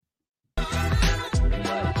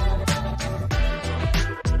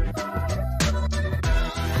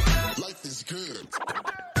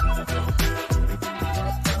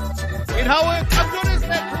How good is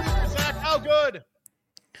that, producer Zach? How good?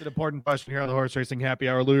 It's an important question here on the Horse Racing Happy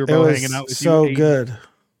Hour. Lou, you're hanging out with so you. Good.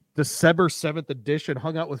 December 7th edition.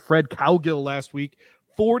 Hung out with Fred Cowgill last week.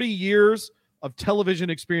 40 years of television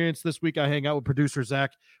experience. This week I hang out with producer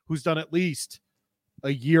Zach, who's done at least a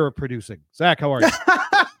year of producing. Zach, how are you?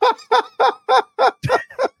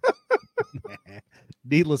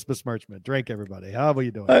 Needless besmirchment. Drink, everybody. How are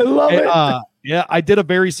you doing? I love it. Yeah, I did a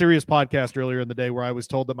very serious podcast earlier in the day where I was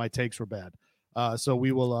told that my takes were bad. So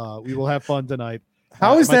we will have fun tonight.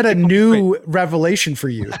 How is that a new revelation for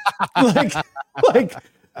you? like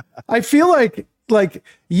I feel like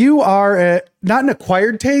you are not an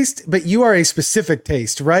acquired taste, but you are a specific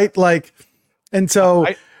taste, right? And so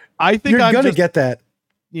I think you're going to get that.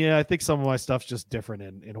 Yeah, I think some of my stuff's just different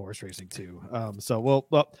in horse racing too. So well,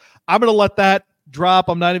 I'm going to let that drop.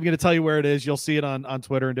 I'm not even going to tell you where it is. You'll see it on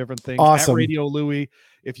Twitter and different things. Awesome. At Radio Louie,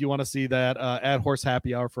 if you want to see that, at Horse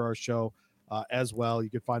Happy Hour for our show as well. You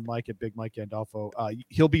can find Mike at Big Mike Gandolfo.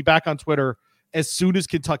 He'll be back on Twitter as soon as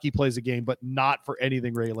Kentucky plays a game, but not for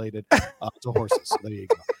anything related to horses. So there you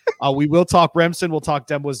go. We will talk Remsen. We'll talk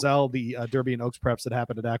Demoiselle, the Derby and Oaks preps that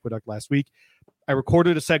happened at Aqueduct last week. I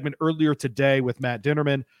recorded a segment earlier today with Matt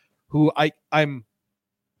Dinnerman, who I'm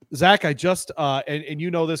Zach. I just and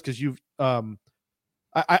you know this because you've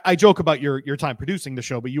I joke about your time producing the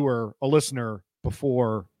show, but you were a listener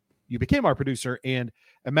before you became our producer, and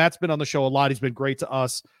Matt's been on the show a lot. He's been great to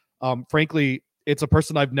us. Frankly, it's a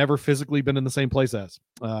person I've never physically been in the same place as,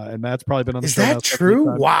 and Matt's probably been on the show. Is that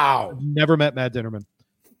true? Wow. I've never met Matt Dinnerman,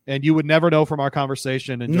 and you would never know from our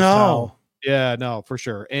conversation. And just for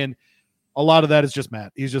sure. And a lot of that is just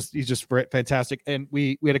Matt. He's just fantastic. And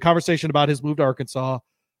we had a conversation about his move to Arkansas,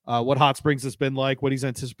 what Hot Springs has been like, what he's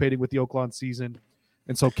anticipating with the Oaklawn season.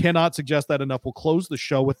 And so cannot suggest that enough. We'll close the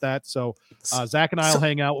show with that. So Zach and I will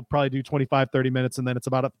hang out. We'll probably do 25, 30 minutes. And then it's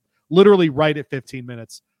about literally right at 15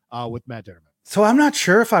 minutes with Matt Dinnerman. So I'm not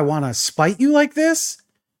sure if I want to spite you like this,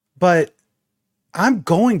 but I'm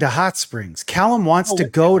going to Hot Springs. Callum wants to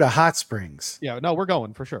go to Hot Springs. Yeah, no, we're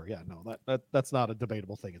going for sure. Yeah, no, that's not a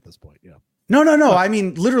debatable thing at this point. Yeah. No. I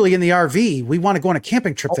mean, literally in the RV, we want to go on a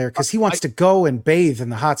camping trip there because he wants to go and bathe in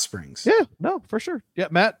the hot springs. Yeah, no, for sure. Yeah,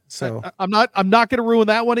 Matt. So I'm not going to ruin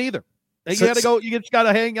that one either. You got to go. You just got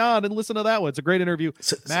to hang on and listen to that one. It's a great interview.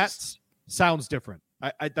 Matt sounds different.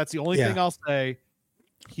 That's the only thing I'll say.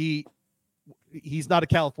 He's not a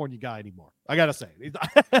California guy anymore. I gotta say.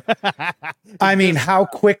 I mean, how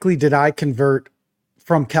quickly did I convert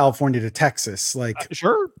from California to Texas?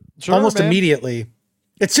 Sure, almost immediately.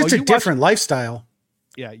 It's just a different lifestyle.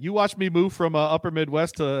 Yeah, you watched me move from Upper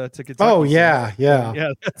Midwest to Kentucky. Oh yeah.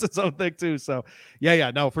 That's its own thing too. So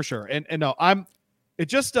no, for sure. And no,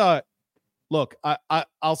 look,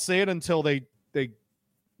 I'll say it until they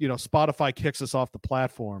Spotify kicks us off the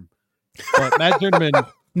platform. But Matt Dinnerman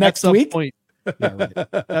next week.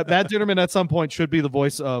 Matt Dinnerman at some point should be the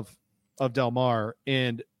voice of Del Mar.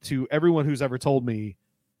 And to everyone who's ever told me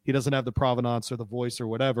he doesn't have the provenance or the voice or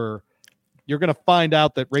whatever, you're going to find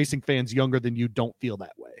out that racing fans younger than you don't feel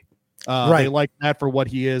that way. They like Matt for what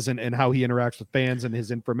he is and how he interacts with fans and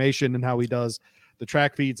his information and how he does the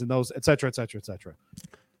track feeds and those, et cetera, et cetera, et cetera.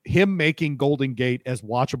 Him making Golden Gate as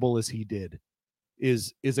watchable as he did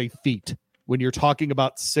is a feat when you're talking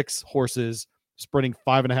about 6 horses sprinting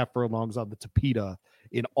 5.5 furlongs on the Tapeta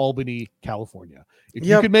in Albany, California. If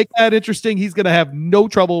you can make that interesting, he's going to have no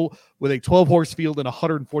trouble with a 12-horse field and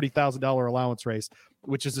 $140,000 allowance race,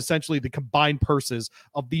 which is essentially the combined purses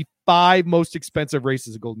of the 5 most expensive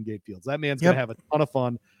races at Golden Gate Fields. That man's going to have a ton of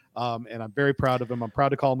fun, and I'm very proud of him. I'm proud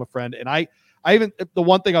to call him a friend. And I even the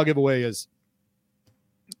one thing I'll give away is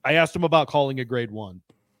I asked him about calling a Grade 1.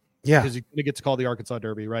 Yeah, because he's going to get to call the Arkansas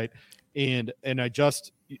Derby, right? And I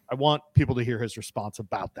want people to hear his response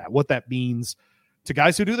about that, what that means to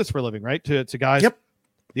guys who do this for a living, right? To guys. Yep.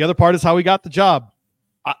 The other part is how he got the job.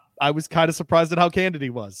 I was kind of surprised at how candid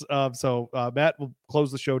he was. So Matt will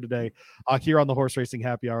close the show today here on the Horse Racing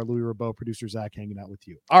Happy Hour. Louis Rabeau, producer Zach, hanging out with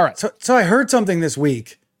you. All right. So I heard something this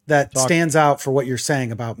week that stands out for what you're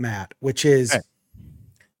saying about Matt, which is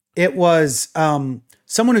it was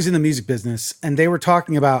someone who's in the music business, and they were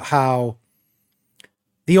talking about how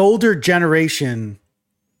the older generation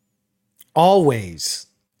always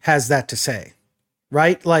has that to say,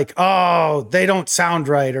 right? Like, oh, they don't sound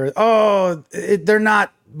right, or, oh, they're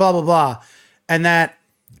not blah, blah, blah. And that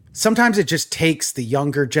sometimes it just takes the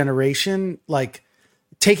younger generation, like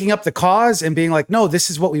taking up the cause and being like, no, this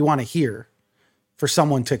is what we want to hear for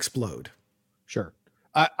someone to explode. Sure.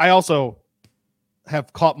 I also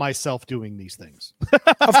have caught myself doing these things.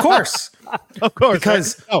 Of course. Of course.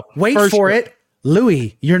 Because right? wait for it.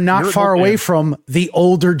 Louis, you're not You're far an old away man. from the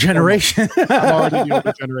older generation. I'm already the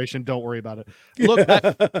older generation. Don't worry about it.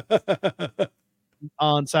 Look,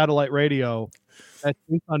 on satellite radio, that's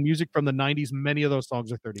based on music from the 90s. Many of those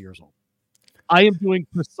songs are 30 years old. I am doing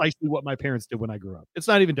precisely what my parents did when I grew up. It's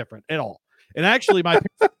not even different at all. And actually, my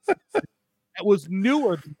parents, it was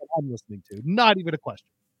newer than what I'm listening to. Not even a question.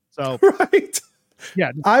 So, Right.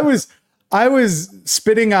 yeah. I was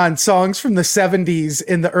spitting on songs from the 70s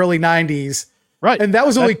in the early 90s. Right. And that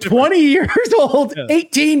was only 20 years old, Yeah.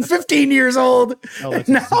 18, 15 years old. No, that's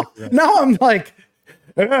now, exactly right. now I'm like,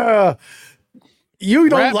 you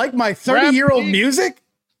don't Rap- like my 30-year-old rap music?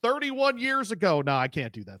 31 years ago. No, I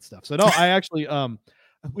can't do that stuff. So no, I actually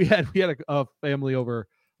we had a family over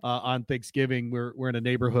on Thanksgiving. We're in a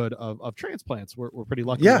neighborhood of transplants. We're pretty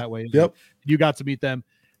lucky that way. Yep. You got to meet them,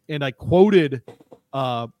 and I quoted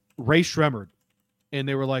Ray Shremmerd, and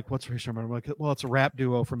they were like, "What's Ray Shremmerd?" I'm like, "Well, it's a rap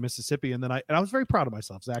duo from Mississippi." And then I was very proud of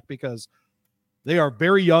myself, Zach, because they are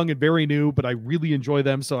very young and very new, but I really enjoy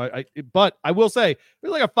them. So but I will say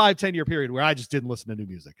there's like a 5-10 year period where I just didn't listen to new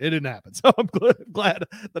music. It didn't happen. So I'm glad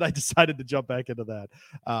that I decided to jump back into that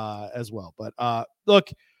as well. But look,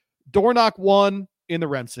 Dornoch won in the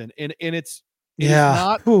Remsen, and it's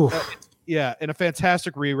not in a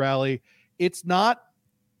fantastic re-rally. It's not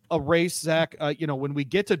a race, Zach. When we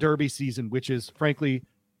get to Derby season, which is frankly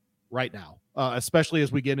right now, especially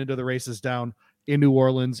as we get into the races down in New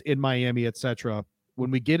Orleans, in Miami, etc. When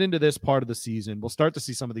we get into this part of the season, we'll start to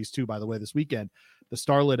see some of these too, by the way, this weekend. The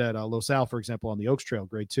Starlet at Los Al, for example, on the Oaks Trail,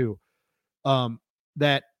 grade 2.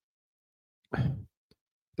 That the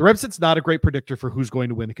Remsen's not a great predictor for who's going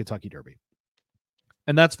to win the Kentucky Derby.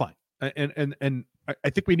 And that's fine. And I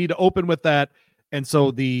think we need to open with that. And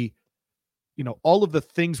so all of the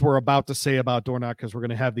things we're about to say about Dornoch, because we're going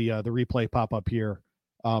to have the replay pop up here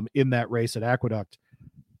in that race at Aqueduct,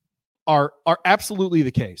 are absolutely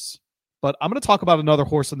the case. But I'm going to talk about another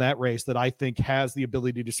horse in that race that I think has the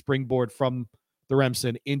ability to springboard from the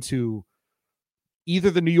Remsen into either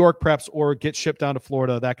the New York preps or get shipped down to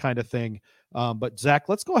Florida, that kind of thing. But Zach,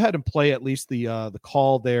 let's go ahead and play at least the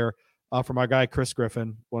call there from our guy Chris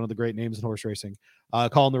Griffin, one of the great names in horse racing,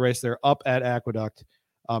 calling the race there up at Aqueduct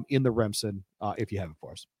in the Remsen, if you have it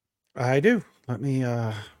for us. I do. Let me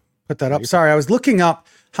put that up. Sorry, I was looking up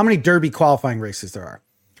how many Derby qualifying races there are.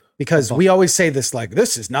 Because we always say this, like,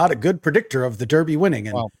 this is not a good predictor of the Derby winning.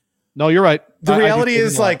 And no, you're right. The reality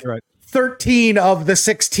is like 13 of the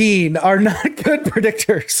 16 are not good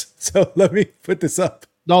predictors. So let me put this up.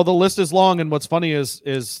 No, the list is long. And what's funny is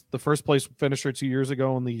the first place finisher 2 years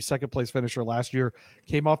ago and the second place finisher last year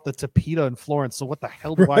came off the Tapeta in Florence. So what the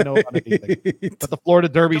hell do I know about anything? But the Florida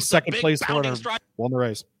Derby second place winner won the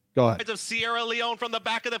race. Go ahead. Of Sierra Leone from the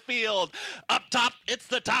back of the field. Up top, it's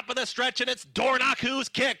the top of the stretch, and it's Dornoch who's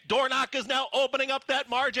kicked. Dornoch is now opening up that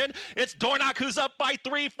margin. It's Dornoch who's up by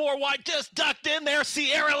 3-4 wide, just ducked in there.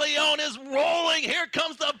 Sierra Leone is rolling. Here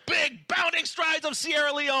comes the big bounding strides of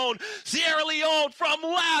Sierra Leone. Sierra Leone from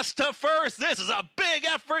last to first. This is a big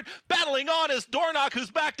effort. Battling on is Dornoch,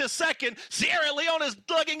 who's back to second. Sierra Leone is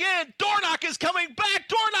plugging in. Dornoch is coming back.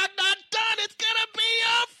 Dornoch not done. It's going to be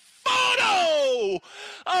a photo,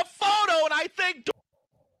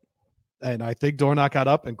 and I think Dornoch got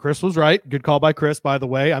up, and Chris was right. Good call by Chris, by the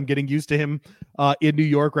way. I'm getting used to him in New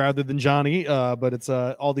York rather than Johnny, but it's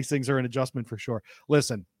all these things are an adjustment for sure.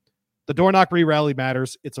 Listen, the Dornoch re-rally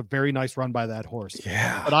matters. It's a very nice run by that horse.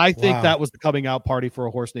 Yeah, but I think that was the coming out party for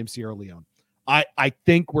a horse named Sierra Leone. I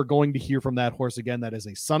think we're going to hear from that horse again. That is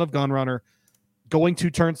a son of gun runner, going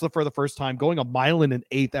 2 turns for the first time, going a mile and an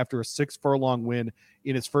eighth after a 6 furlong win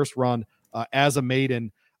in his first run as a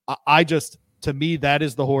maiden. To me, that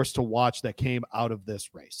is the horse to watch that came out of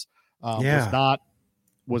this race. Was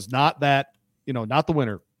not that, not the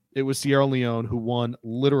winner. It was Sierra Leone who won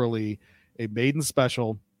literally a maiden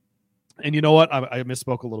special. And you know what? I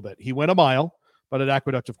misspoke a little bit. He went a mile, but at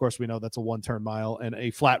Aqueduct, of course, we know that's a 1-turn mile and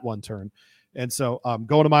a flat 1-turn. And so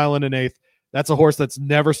going a mile and an eighth, that's a horse that's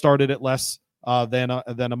never started at less than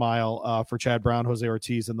a mile for Chad Brown, Jose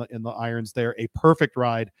Ortiz in the irons there. A perfect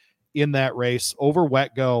ride in that race over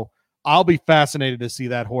wet go. I'll be fascinated to see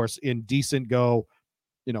that horse in decent go,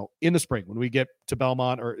 in the spring when we get to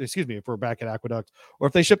Belmont, or excuse me, if we're back at Aqueduct, or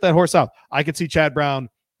if they ship that horse out. I could see Chad Brown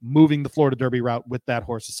moving the Florida Derby route with that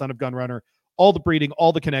horse, the son of gun runner, all the breeding,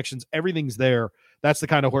 all the connections, everything's there. That's the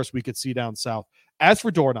kind of horse we could see down south. As for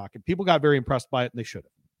Dornoch, and people got very impressed by it, and they should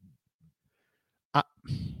have.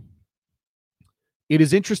 It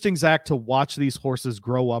is interesting, Zach, to watch these horses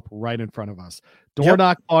grow up right in front of us.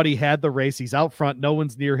 Dornock thought he had the race. He's out front. No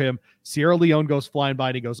one's near him. Sierra Leone goes flying by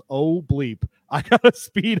and he goes, oh, bleep. I got to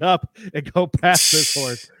speed up and go past this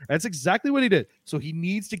horse. That's exactly what he did. So he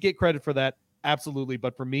needs to get credit for that. Absolutely.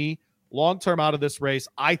 But for me, long-term out of this race,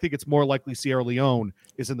 I think it's more likely Sierra Leone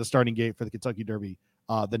is in the starting gate for the Kentucky Derby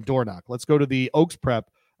than Dornock. Let's go to the Oaks Prep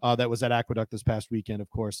that was at Aqueduct this past weekend, of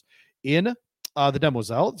course. In the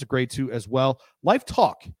Demoiselle, it's a grade 2 as well. Life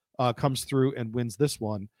Talk comes through and wins this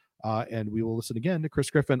one. And we will listen again to Chris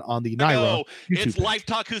Griffin on the Naira. It's Life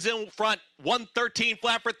Talk who's in front. 113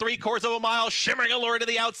 flat for 3/4 of a mile. Shimmering Allure to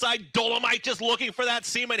the outside. Dolomite just looking for that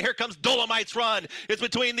seam. And here comes Dolomite's run. It's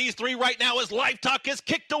between these three right now as Life Talk is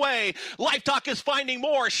kicked away. Life Talk is finding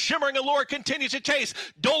more. Shimmering Allure continues to chase.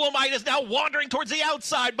 Dolomite is now wandering towards the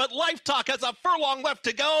outside, but Life Talk has a furlong left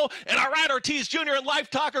to go. And Arad Ortiz Jr. and Life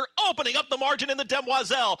Talk are opening up the margin in the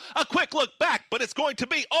Demoiselle. A quick look back, but it's going to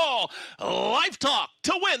be all Life Talk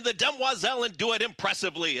to win the Demoiselle and do it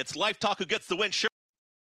impressively. It's Life Talk who gets the win.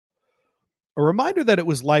 A reminder that it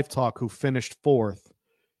was Life Talk who finished 4th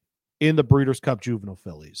in the Breeders' Cup Juvenile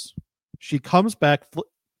Fillies. She comes back,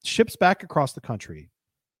 ships back across the country,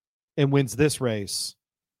 and wins this race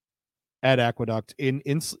at Aqueduct in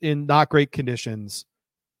not great conditions.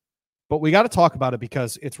 But we got to talk about it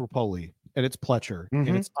because it's Rapoli and it's Pletcher and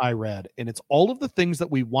it's Irad and it's all of the things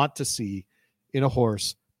that we want to see in a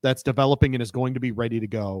horse that's developing and is going to be ready to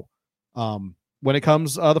go when it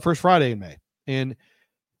comes the first Friday in May. And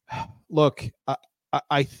look,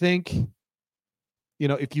 I think,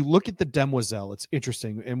 if you look at the Demoiselle, it's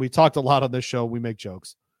interesting. And we talked a lot on this show. We make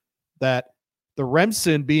jokes that the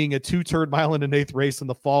Remsen being a 2-turn mile and an eighth race in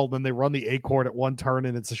the fall, then they run the Acorn at 1 turn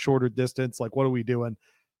and it's a shorter distance. Like, what are we doing?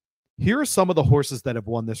 Here are some of the horses that have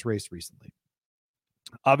won this race recently.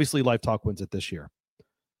 Obviously, Life Talk wins it this year.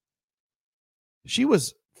 She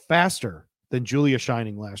was faster than Julia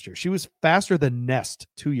Shining last year. She was faster than Nest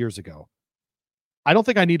 2 years ago. I don't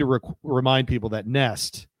think I need to remind people that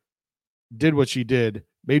Nest did what she did,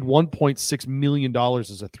 made $1.6 million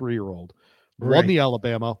as a 3-year-old, won the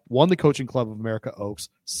Alabama, won the Coaching Club of America Oaks,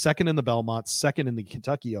 second in the Belmont, second in the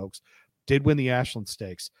Kentucky Oaks, did win the Ashland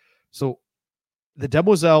Stakes. So the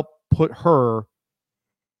Demoiselle put her,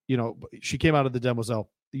 she came out of the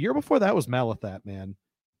Demoiselle. The year before that was Malathat, man.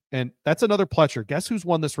 And that's another Pletcher. Guess who's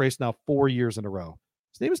won this race now 4 years in a row?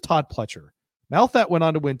 His name is Todd Pletcher. Malthat went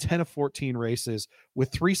on to win 10 of 14 races with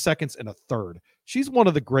 3 seconds and a third. She's one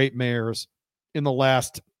of the great mares in the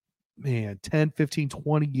last, 10, 15,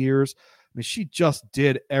 20 years. I mean, she just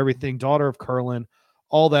did everything. Daughter of Curlin,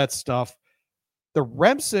 all that stuff. The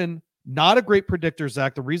Remsen, not a great predictor,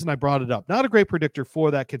 Zach. The reason I brought it up, not a great predictor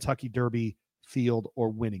for that Kentucky Derby field or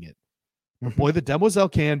winning it. But boy, the Demoiselle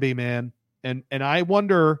can be, man. And I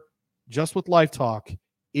wonder, just with Life Talk,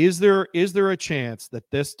 is there a chance that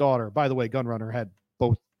this daughter, by the way, Gunrunner had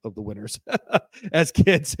both of the winners as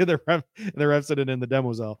kids in the Remsen and in the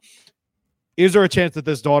Demoiselle. Is there a chance that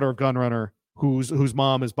this daughter of Gunrunner, whose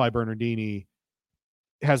mom is by Bernardini,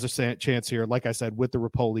 has a chance here? Like I said, with the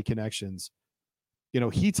Rapoli connections,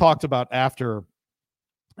 he talked about after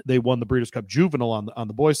they won the Breeders' Cup Juvenile on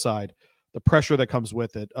the boys' side, the pressure that comes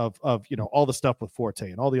with it of all the stuff with Forte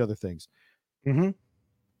and all the other things.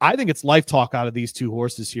 I think it's Life Talk out of these two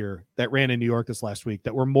horses here that ran in New York this last week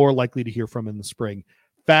that we're more likely to hear from in the spring.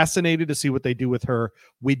 Fascinated to see what they do with her.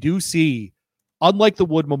 We do see, unlike the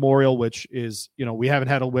Wood Memorial, which is, we haven't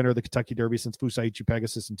had a winner of the Kentucky Derby since Fusaichi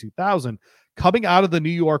Pegasus in 2000. Coming out of the New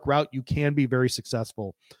York route, you can be very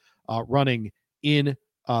successful running into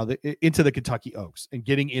the Kentucky Oaks and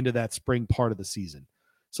getting into that spring part of the season.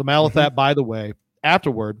 So Malathat, by the way,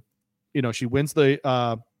 afterward, she wins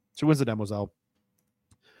the Demoiselle.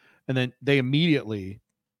 And then they immediately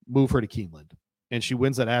move her to Keeneland, and she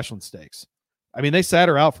wins that Ashland Stakes. I mean, they sat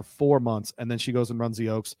her out for 4 months, and then she goes and runs the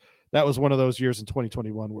Oaks. That was one of those years in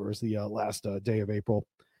 2021 where it was the last day of April.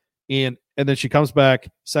 And then she comes back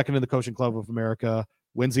second in the Coaching Club of America,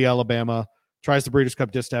 wins the Alabama, tries the Breeders'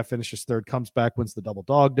 Cup Distaff, finishes third, comes back, wins the Double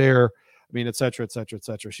Dog Dare. I mean, et cetera, et cetera, et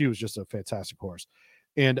cetera. She was just a fantastic horse.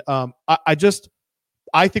 And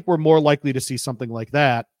I think we're more likely to see something like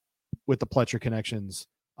that with the Pletcher connections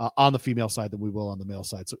on the female side than we will on the male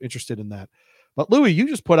side. So interested in that. But Louis, you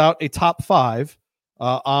just put out a top 5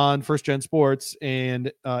 on First Gen Sports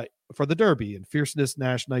and for the Derby, and Fierceness,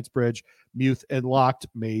 Nash, Knightsbridge, Muth, and Locked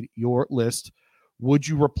made your list. Would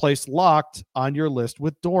you replace Locked on your list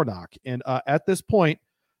with Dornock? And at this point,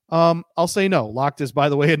 I'll say no. Locked is, by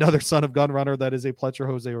the way, another son of Gunrunner. That is a Pletcher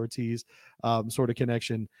Jose Ortiz sort of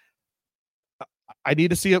connection. I need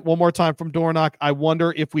to see it one more time from Dornock. I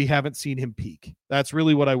wonder if we haven't seen him peak. That's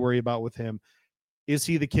really what I worry about with him. Is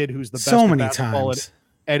he the kid who's the best So at many basketball times.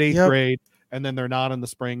 at eighth Yep. grade, and then they're not in the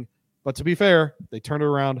spring? But to be fair, they turned it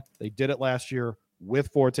around. They did it last year with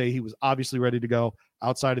Forte. He was obviously ready to go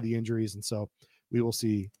outside of the injuries, and so we will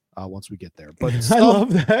see once we get there. But I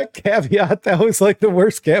love that caveat. That was like the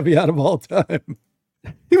worst caveat of all time.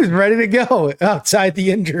 He was ready to go outside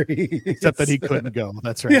the injury. except that he couldn't go.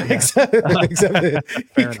 That's right. Yeah, Yeah. except that he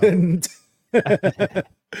Fair couldn't.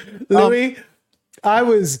 Louis, I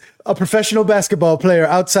was a professional basketball player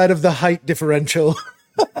outside of the height differential.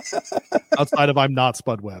 Outside of I'm not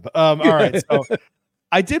Spud Webb. All right. So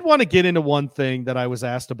I did want to get into one thing that I was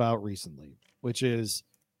asked about recently, which is,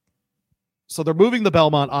 so they're moving the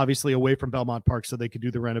Belmont obviously away from Belmont Park so they could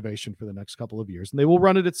do the renovation for the next couple of years, and they will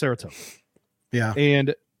run it at Saratoga. Yeah.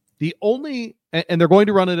 And they're going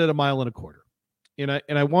to run it at 1.25 miles.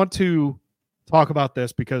 And I want to talk about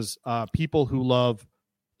this because people who love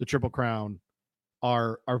the Triple Crown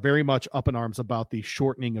are very much up in arms about the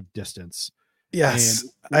shortening of distance. Yes.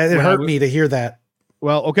 And It hurt me to hear that.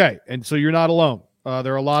 Well, okay. And so you're not alone.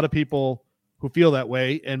 There are a lot of people who feel that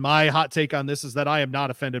way. And my hot take on this is that I am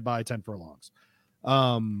not offended by 10 furlongs.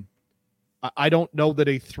 I don't know that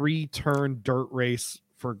a 3-turn dirt race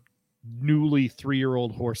for newly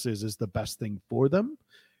 3-year-old horses is the best thing for them.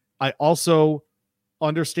 I also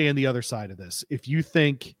understand the other side of this. If you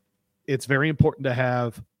think it's very important to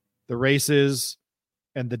have the races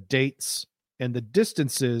and the dates and the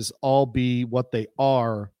distances all be what they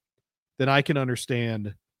are, then I can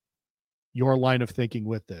understand your line of thinking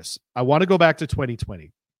with this. I want to go back to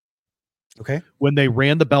 2020. Okay. When they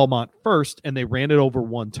ran the Belmont first and they ran it over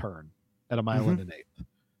 1 turn at 1.1 miles.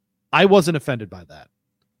 I wasn't offended by that.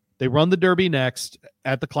 They run the Derby next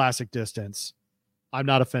at the classic distance. I'm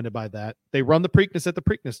not offended by that. They run the Preakness at the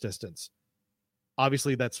Preakness distance.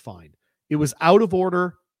 Obviously, that's fine. It was out of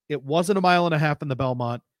order. It wasn't 1.5 miles in the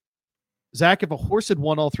Belmont. Zach, if a horse had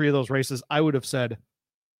won all 3 of those races, I would have said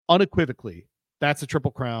unequivocally, that's a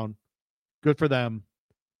Triple Crown. Good for them.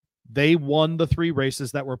 They won the 3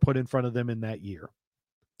 races that were put in front of them in that year.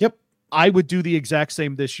 Yep. I would do the exact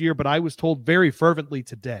same this year, but I was told very fervently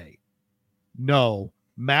today, no,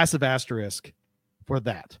 massive asterisk for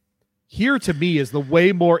that. Here to me is the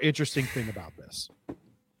way more interesting thing about this.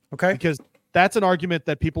 Okay. Because that's an argument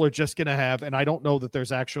that people are just going to have, and I don't know that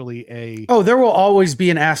there's actually a... Oh, there will always be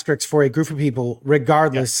an asterisk for a group of people,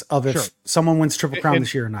 regardless of if sure. someone wins Triple Crown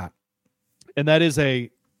this year or not. And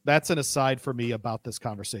that's an aside for me about this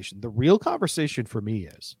conversation. The real conversation for me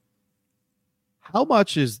is, how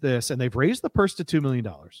much is this? And they've raised the purse to $2 million.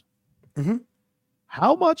 Mm-hmm.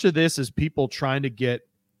 How much of this is people trying to get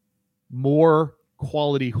more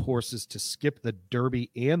quality horses to skip the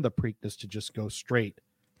Derby and the Preakness to just go straight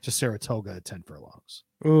to Saratoga at 10 furlongs?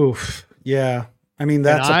 Oof. Yeah. I mean,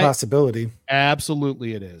 that's a possibility.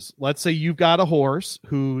 Absolutely it is. Let's say you've got a horse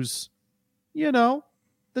who's, the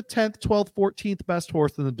 10th, 12th, 14th best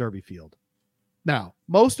horse in the Derby field. Now,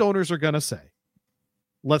 most owners are going to say,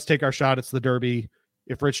 let's take our shot. It's the Derby.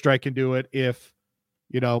 If Rich Strike can do it, if,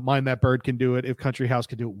 Mind That Bird can do it, if Country House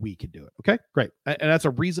can do it, we can do it. Okay, great. And that's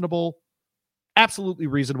a absolutely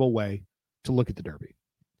reasonable way to look at the Derby.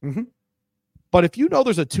 Mm-hmm. But if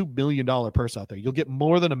there's a $2 million purse out there, you'll get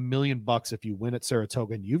more than $1 million if you win at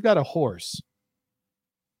Saratoga, and you've got a horse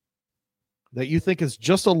that you think is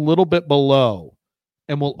just a little bit below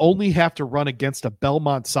and will only have to run against a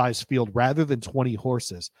Belmont-sized field rather than 20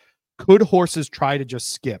 horses. Could horses try to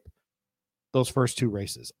just skip those first 2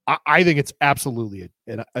 races? I think it's absolutely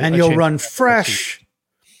and you'll run fresh.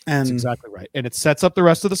 That's exactly right. And it sets up the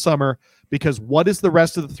rest of the summer, because what is the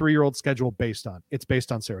rest of the 3-year-old schedule based on? It's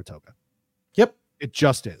based on Saratoga. Yep. It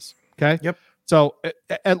just is. Okay. Yep. So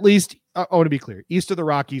at least, I want to be clear, east of the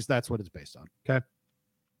Rockies, that's what it's based on. Okay.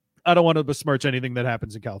 I don't want to besmirch anything that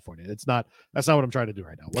happens in California. That's not what I'm trying to do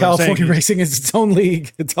right now. What California racing is its own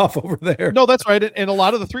league. It's off over there. No, that's right. And a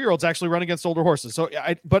lot of the 3-year-olds actually run against older horses. So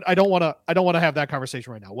but I don't want to have that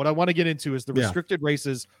conversation right now. What I want to get into is the restricted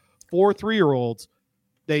races for 3-year-olds.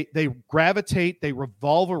 They gravitate, they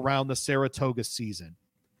revolve around the Saratoga season.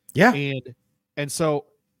 Yeah. And so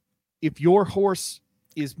if your horse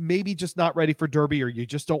is maybe just not ready for Derby, or you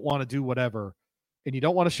just don't want to do whatever, and you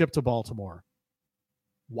don't want to ship to Baltimore,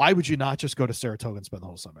 why would you not just go to Saratoga and spend the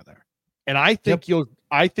whole summer there? And I think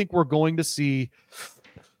I think we're going to see,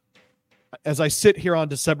 as I sit here on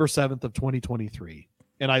December 7th of 2023,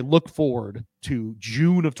 and I look forward to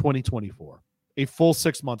June of 2024, a full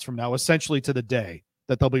 6 months from now, essentially to the day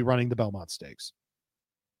that they'll be running the Belmont Stakes.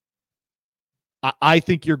 I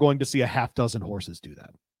think you're going to see a half dozen horses do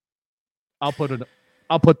that. I'll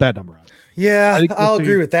put that number on. Yeah, I'll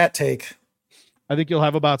agree with that take. I think you'll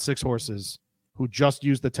have about 6 horses who just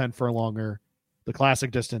use the 10 furlonger the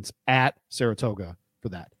classic distance at Saratoga for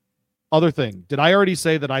that. Other thing, did I already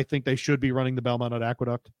say that I think they should be running the Belmont at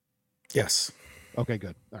Aqueduct? Yes. Okay,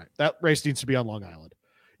 good. All right. That race needs to be on Long Island.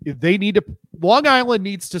 If they need to, Long Island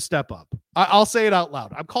needs to step up. I'll say it out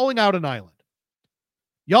loud. I'm calling out an island.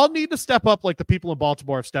 Y'all need to step up like the people in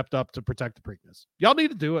Baltimore have stepped up to protect the Preakness. Y'all need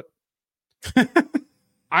to do it.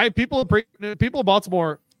 People in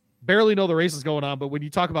Baltimore barely know the race is going on, but when you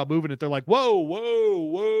talk about moving it, they're like, whoa, whoa,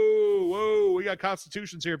 whoa, whoa. We got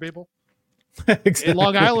constitutions here, people. Exactly. In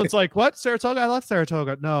Long Island's like, what? Saratoga? I left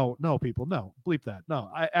Saratoga. No, people, no. Bleep that. No,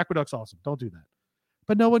 Aqueduct's awesome. Don't do that.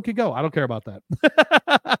 But no one can go. I don't care about that.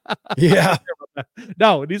 Yeah.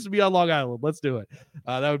 No, it needs to be on Long Island. Let's do it.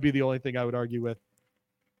 That would be the only thing I would argue with.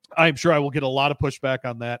 I'm sure I will get a lot of pushback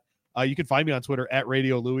on that. You can find me on Twitter at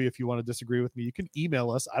Radio Louie if you want to disagree with me. You can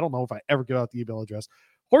email us. I don't know if I ever give out the email address.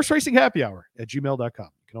 horseracinghappyhour@gmail.com.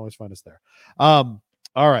 You can always find us there. All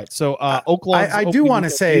right. So Oaklawn. I do want to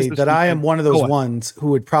say that I am one of those ones who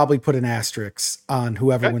would probably put an asterisk on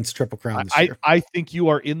whoever wins Triple Crown this year. I think you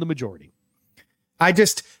are in the majority.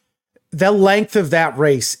 The length of that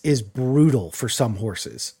race is brutal for some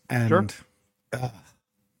horses. And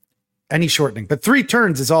any shortening, but 3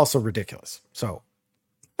 turns is also ridiculous. So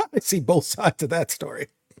I see both sides of that story.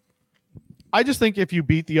 I just think if you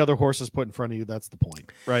beat the other horses put in front of you, that's the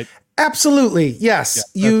point, right? Absolutely. Yes.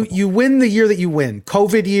 Yeah, you win the year that you win.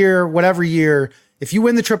 COVID year, whatever year. If you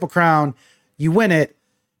win the Triple Crown, you win it.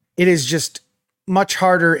 It is just much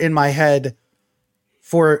harder in my head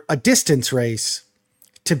for a distance race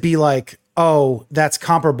to be like, oh, that's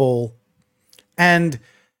comparable. And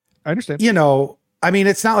I understand. I mean,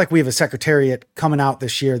 it's not like we have a secretariat coming out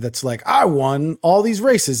this year that's like, I won all these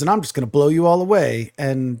races and I'm just going to blow you all away.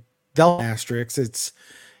 And they'll asterisks. It's,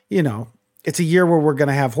 it's a year where we're going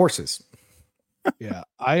to have horses. Yeah.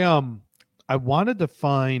 I wanted to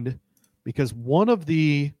find, because one of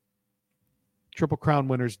the Triple Crown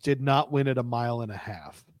winners did not win at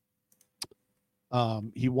 1.5 miles.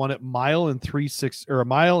 He won at 1 mile and 3/6 or 1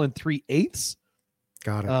 mile and 3/8.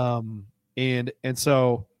 Got it. And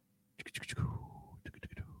so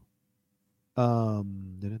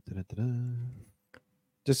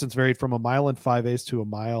distance varied from 1 mile and 5/8 to 1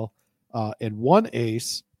 mile and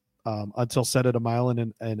 1/8 until set at 1.5 miles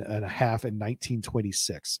in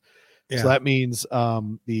 1926. Yeah. So that means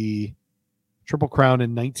the Triple Crown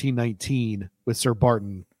in 1919 with Sir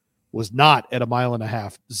Barton was not at 1.5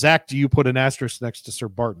 miles. Zach, do you put an asterisk next to Sir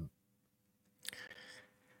Barton?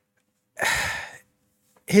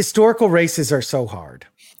 Historical races are so hard.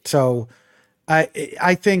 So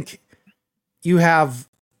I think you have,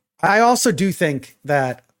 I also do think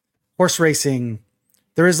that horse racing,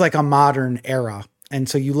 there is like a modern era. And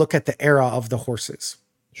so you look at the era of the horses.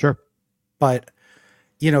 Sure. But,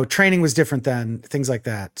 training was different then, things like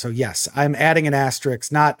that. So yes, I'm adding an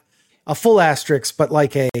asterisk, not a full asterisk, but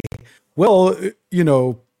like in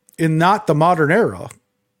not the modern era,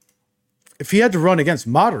 if he had to run against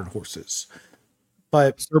modern horses.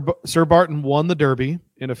 But Sir Barton won the Derby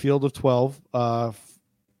in a field of 12,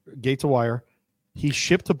 gate to wire. He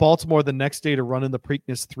shipped to Baltimore the next day to run in the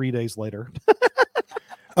Preakness 3 days later.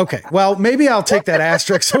 Okay, well, maybe I'll take that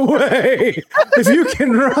asterisk away. If you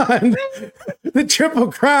can run the Triple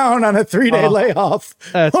Crown on a 3-day layoff.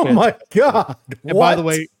 Oh, fantastic. My God. And by the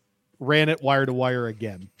way, ran it wire to wire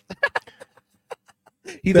again.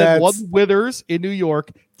 He then won Withers in New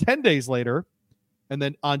York 10 days later. And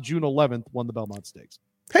then on June 11th, won the Belmont Stakes.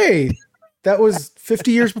 Hey, that was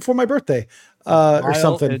 50 years before my birthday or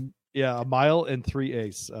something. 1 mile and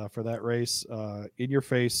 3/8 for that race. In your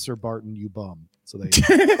face, Sir Barton, you bum. So they.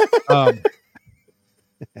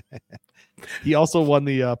 He also won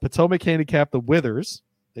the Potomac Handicap, the Withers.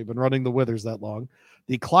 They've been running the Withers that long.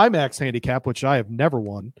 The Climax Handicap, which I have never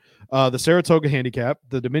won. The Saratoga Handicap,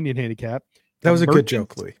 the Dominion Handicap. That was a good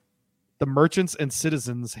joke, Louis. The Merchants and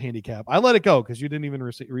Citizens Handicap. I let it go because you didn't even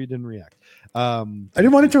you didn't react. I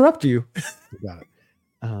didn't want to interrupt you. You got it.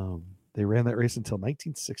 They ran that race until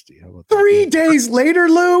 1960. How about 3 days later,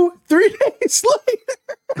 Lou? 3 days later.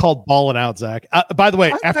 Called balling out, Zach. By the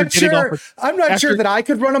way, I'm not sure that I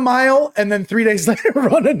could run a mile and then 3 days later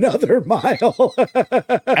run another mile.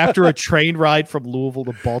 After a train ride from Louisville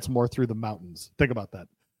to Baltimore through the mountains. Think about that.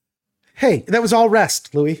 Hey, that was all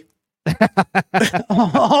rest, Louis.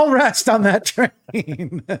 All rest on that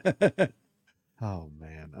train. Oh,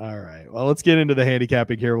 man. All right. Well, let's get into the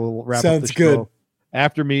handicapping here. We'll wrap up the show. Good.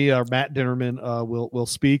 After me, Matt Dinnerman will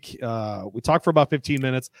speak. We talked for about 15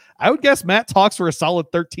 minutes. I would guess Matt talks for a solid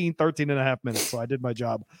 13 and a half minutes. So I did my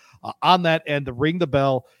job on that end. The Ring the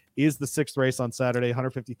Bell is the 6th race on Saturday,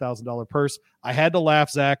 $150,000 purse. I had to laugh,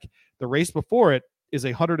 Zach. The race before it, is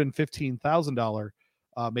a $115,000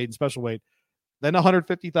 maiden special weight. Then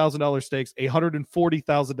 $150,000 stakes, a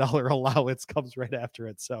 $140,000 allowance comes right after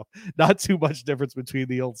it. So not too much difference between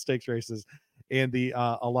the old stakes races and the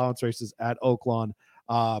allowance races at Oaklawn.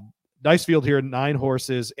 Nice field here, 9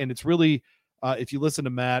 horses. And it's really, if you listen to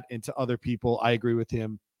Matt and to other people, I agree with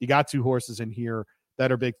him. You got 2 horses in here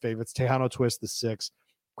that are big favorites. Tejano Twist, the 6.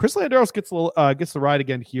 Chris Landeros gets the ride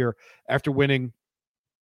again here after winning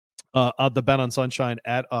the Bet on Sunshine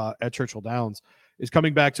at Churchill Downs. Is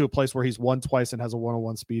coming back to a place where he's won twice and has a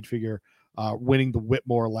 101 speed figure, winning the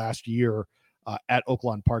Whitmore last year at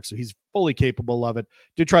Oaklawn Park. So he's fully capable of it.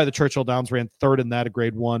 Did try the Churchill Downs, ran 3rd in that, a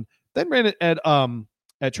grade 1. Then ran it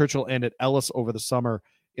at Churchill and at Ellis over the summer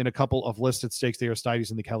in a couple of listed stakes, the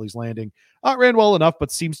Aristides and the Kelly's Landing. Ran well enough,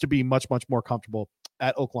 but seems to be much, much more comfortable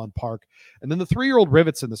at Oaklawn Park. And then the 3-year-old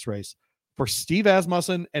Rivets in this race for Steve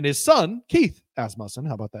Asmussen and his son, Keith Asmussen.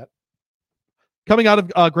 How about that? Coming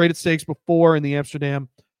out of graded stakes before in the Amsterdam,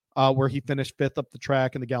 where he finished 5th up the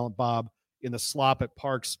track in the Gallant Bob in the slop at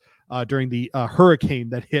Parks during the hurricane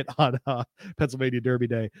that hit on Pennsylvania Derby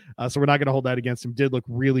Day. So we're not going to hold that against him. Did look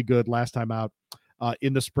really good last time out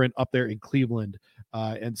in the sprint up there in Cleveland.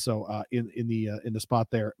 And so in the spot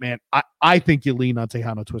there, man, I think you lean on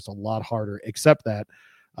Tejano Twist a lot harder, except that,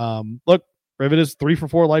 look, Rivet is 3 for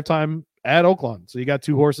 4 lifetime at Oaklawn. So you got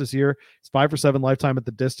 2 horses here. It's 5 for 7 lifetime at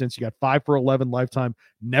the distance. You got 5 for 11 lifetime.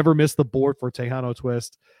 Never missed the board for Tejano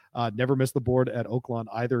Twist. Never missed the board at Oaklawn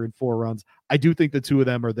either in 4 runs. I do think the 2 of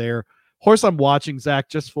them are there. Horse I'm watching, Zach,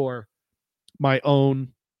 just for my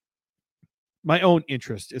own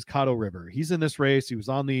interest, is Caddo River. He's in this race. He was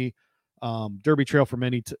on the Derby Trail for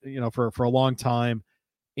for a long time,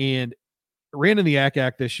 and ran in the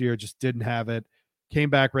ACAC this year. Just didn't have it. Came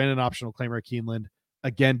back, ran an optional claimer at Keeneland.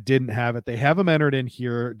 Again, didn't have it. They have him entered in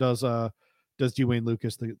here. Does Dwayne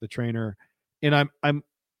Lucas, the trainer, and I'm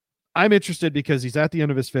interested because he's at the end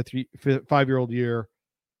of his 5-year-old year,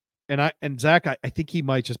 and Zach, I think he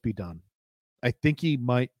might just be done. I think he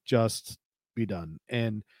might just be done,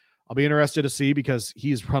 and I'll be interested to see because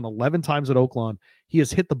he's run 11 times at Oaklawn. He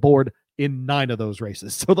has hit the board in 9 of those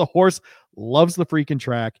races. So the horse loves the freaking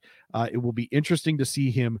track. It will be interesting to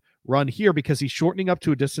see him run here because he's shortening up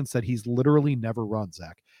to a distance that he's literally never run,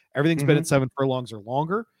 Zach. Everything's been at 7 furlongs or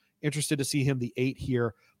longer. Interested to see him the 8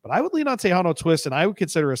 here, but I would lean on Tejano Twist, and I would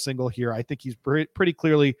consider a single here. I think he's pretty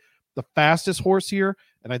clearly the fastest horse here,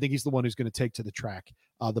 and I think he's the one who's going to take to the track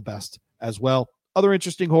the best as well. Other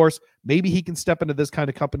interesting horse, maybe he can step into this kind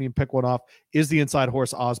of company and pick one off, is the inside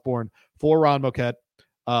horse Osborne for Ron Moquette,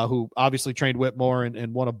 who obviously trained Whitmore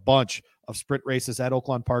and won a bunch of sprint races at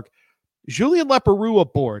Oaklawn Park. Julien Leparoux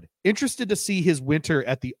aboard. Interested to see his winter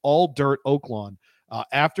at the all-dirt Oaklawn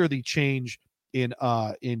after the change in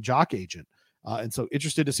Jock Agent. And so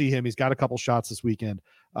interested to see him. He's got a couple shots this weekend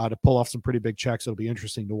to pull off some pretty big checks. It'll be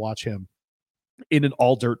interesting to watch him in an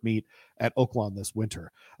all-dirt meet at Oaklawn this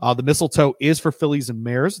winter. The Mistletoe is for fillies and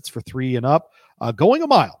mares. It's for 3 and up. Going a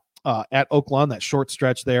mile at Oaklawn, that short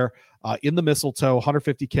stretch there in the Mistletoe,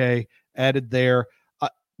 150K added there.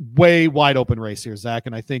 Way wide open race here, Zach,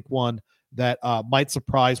 and I think one that might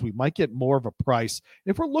surprise. We might get more of a price.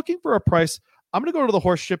 If we're looking for a price, I'm going to go to the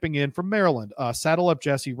horse shipping in from Maryland. Saddle Up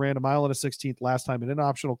Jesse ran 1 mile and a 16th last time in an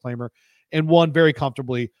optional claimer and won very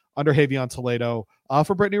comfortably under Javion Toledo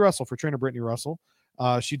for Brittany Russell, for trainer Brittany Russell.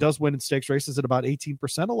 She does win in stakes races at about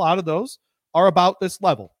 18%. A lot of those are about this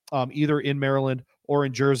level, either in Maryland or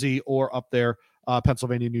in Jersey or up there,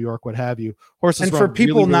 Pennsylvania, New York, what have you. Horses, and for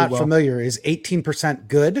people really, really not well. familiar, is 18%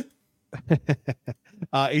 good?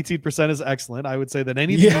 18% is excellent. I would say that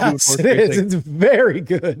anything yes, it is. It's very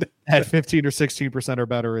good. At 15 or 16% or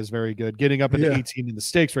better is very good. Getting up into 18 in the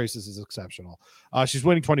stakes races is exceptional. She's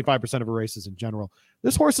winning 25% of her races in general.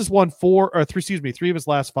 This horse has won 3 of his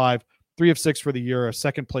last 5, 3 of 6 for the year, a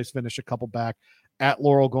second place finish, a couple back at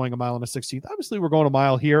Laurel, going 1 mile and a 16th. Obviously, we're going a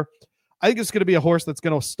mile here. I think it's going to be a horse that's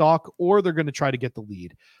going to stalk, or they're going to try to get the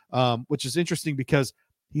lead, which is interesting because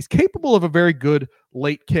he's capable of a very good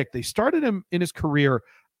late kick. They started him in his career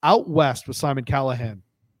out west with Simon Callahan.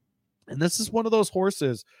 And this is one of those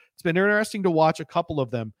horses. It's been interesting to watch a couple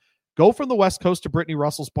of them go from the West Coast to Brittany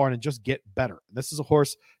Russell's barn and just get better. And this is a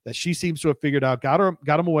horse that she seems to have figured out, got her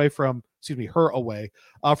away from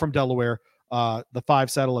Delaware. The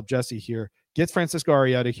 5 Saddle Up Jesse here gets Francisco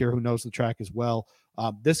Arrieta here, who knows the track as well.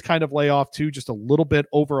 This kind of layoff too, just a little bit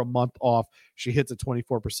over a month off. She hits at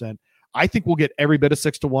 24%. I think we'll get every bit of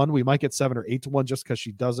 6 to 1. We might get 7 or 8 to 1 just because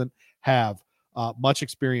she doesn't have much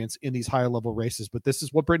experience in these higher level races. But this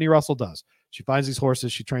is what Brittany Russell does. She finds these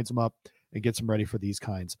horses, she trains them up and gets them ready for these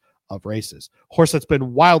kinds of races. Horse that's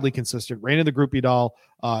been wildly consistent, ran in the Group B doll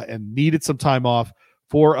and needed some time off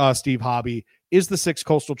for Steve Hobby is the 6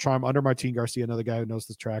 Coastal Charm under Martin Garcia, another guy who knows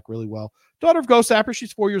the track really well. Daughter of Ghost Sapper,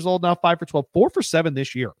 she's 4 years old now, 5 for 12, 4 for 7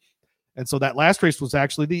 this year. And so that last race was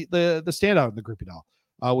actually the standout in the Group B doll,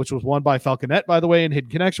 which was won by Falconet, by the way, and Hidden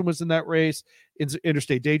Connection was in that race.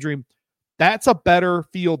 Interstate Daydream. That's a better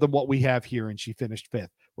field than what we have here, and she finished 5th.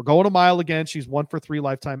 We're going a mile again. She's 1 for 3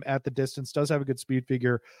 lifetime at the distance, does have a good speed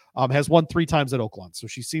figure, has won 3 times at Oaklawn. So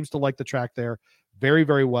she seems to like the track there very,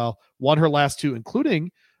 very well. Won her last 2,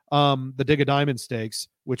 including the Dig a Diamond Stakes,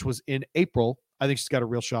 which was in April. I think she's got a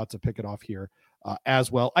real shot to pick it off here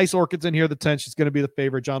as well. Ice Orchid's in here, the 10. She's going to be the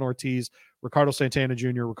favorite. John Ortiz, Ricardo Santana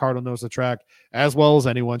Jr. Ricardo knows the track as well as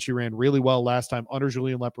anyone. She ran really well last time under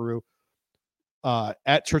Julian Leperoux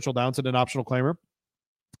at Churchill Downs in an optional claimer.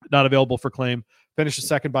 Not available for claim. Finishes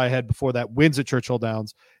second by a head before that. Wins at Churchill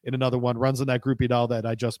Downs in another one. Runs in that Group B doll that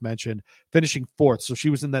I just mentioned. Finishing 4th. So she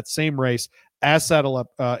was in that same race as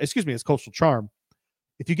as Coastal Charm.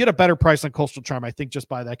 If you get a better price on Coastal Charm, I think just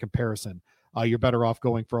by that comparison, you're better off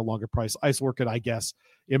going for a longer price. Ice Orchid, I guess,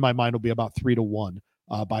 in my mind, will be about 3 to 1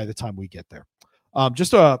 by the time we get there.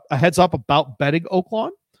 Just a heads up about betting Oaklawn.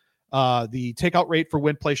 The takeout rate for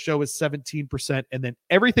win play show is 17%. And then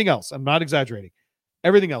everything else, I'm not exaggerating,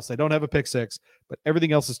 everything else, they don't have a pick 6, but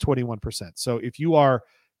everything else is 21%. So if you are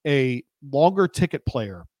a longer ticket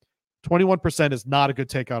player, 21% is not a good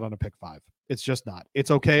takeout on a pick 5. It's just not.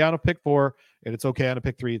 It's okay on a pick 4, and it's okay on a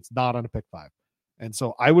pick 3. It's not on a pick 5. And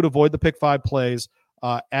so I would avoid the pick 5 plays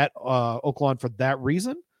at Oaklawn for that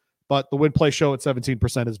reason. But the win play show at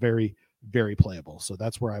 17% is very, very playable. So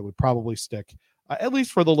that's where I would probably stick, at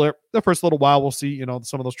least for the first little while. We'll see,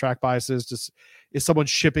 some of those track biases. Just is someone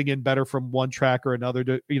shipping in better from one track or another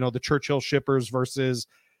to, the Churchill shippers versus,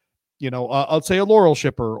 I'll say a Laurel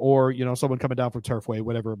shipper or, someone coming down from Turfway,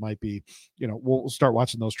 whatever it might be. We'll start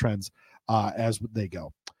watching those trends as they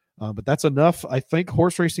go. But that's enough, I think.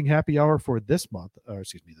 Horse Racing Happy Hour for this month,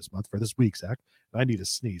 for this week, Zach. I need a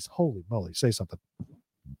sneeze. Holy moly. Say something.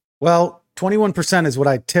 Well, 21% is what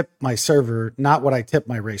I tip my server, not what I tip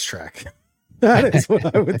my racetrack. That is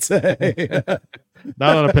what I would say.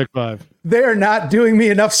 Not on a pick 5. They're not doing me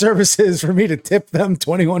enough services for me to tip them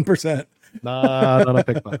 21%. Not on a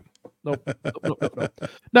pick 5. Nope.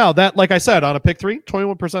 Now that, like I said, on a pick 3,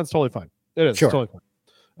 21% is totally fine. It is. Sure. It's totally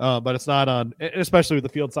fine. But it's not on, especially with the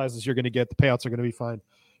field sizes you're going to get, the payouts are going to be fine.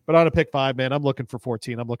 But on a pick 5, man, I'm looking for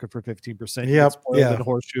 14. I'm looking for 15%. You get spoiled in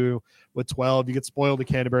Horseshoe with 12. You get spoiled in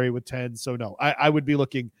Canterbury with 10. So no, I would be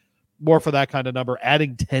looking more for that kind of number.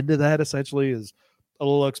 Adding 10 to that essentially is a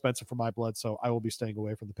little expensive for my blood. So I will be staying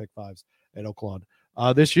away from the pick 5s at Oaklawn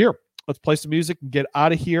this year. Let's play some music and get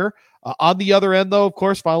out of here. On the other end, though, of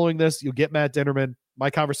course, following this, you'll get Matt Dinnerman. My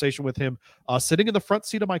conversation with him sitting in the front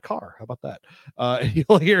seat of my car. How about that?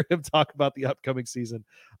 You'll hear him talk about the upcoming season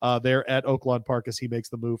there at Oaklawn Park as he makes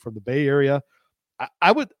the move from the Bay Area.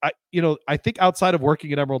 I think outside of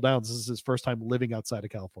working at Emerald Downs, this is his first time living outside of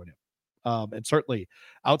California. And certainly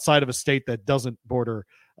outside of a state that doesn't border,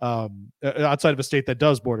 outside of a state that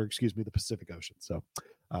does border, the Pacific Ocean. So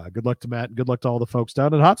good luck to Matt and good luck to all the folks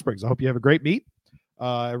down in Hot Springs. I hope you have a great meet.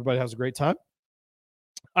 Everybody has a great time.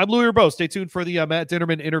 I'm Louis Rabeau. Stay tuned for the Matt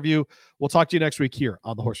Dinnerman interview. We'll talk to you next week here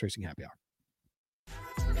on the Horse Racing Happy Hour.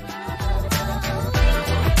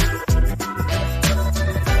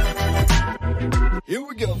 Here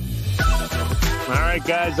we go. All right,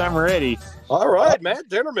 guys, I'm ready. All right, Matt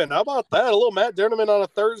Dinnerman. How about that? A little Matt Dinnerman on a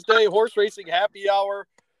Thursday, Horse Racing Happy Hour.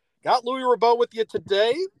 Got Louis Rabeau with you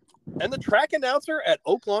today and the track announcer at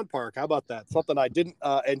Oaklawn Park. How about that? Something I didn't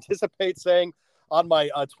anticipate saying on my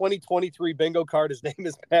 2023 bingo card. His name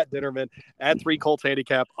is Matt Dinnerman at 3 Colts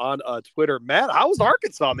Handicap on Twitter. Matt, how's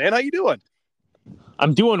Arkansas, man? How you doing?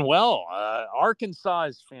 I'm doing well. Arkansas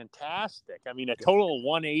is fantastic. I mean, a total of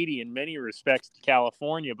 180 in many respects to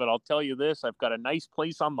California, but I'll tell you this, I've got a nice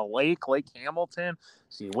place on the lake, Lake Hamilton.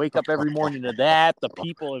 So you wake up every morning to that. The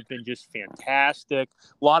people have been just fantastic.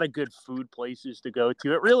 A lot of good food places to go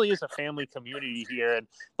to. It really is a family community here, and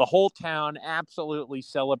the whole town absolutely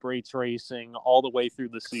celebrates racing all the way through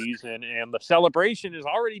the season, and the celebration has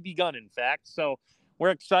already begun, in fact. So we're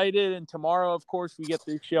excited, and tomorrow, of course, we get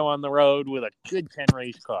this show on the road with a good 10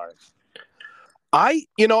 race cars.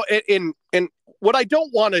 In what I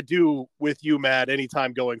don't want to do with you, Matt,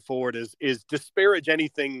 anytime going forward is disparage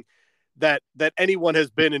anything that anyone has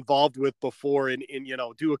been involved with before and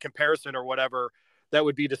do a comparison or whatever that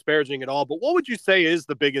would be disparaging at all. But what would you say is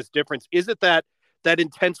the biggest difference? Is it that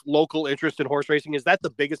intense local interest in horse racing? Is that the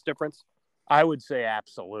biggest difference? I would say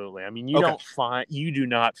absolutely. I mean, you do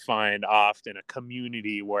not find often a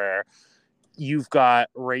community where you've got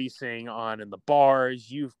racing on in the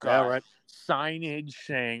bars. You've got right. signage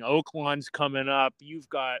saying Oaklawn's coming up. You've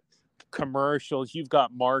got commercials. You've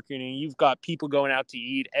got marketing. You've got people going out to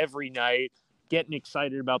eat every night, getting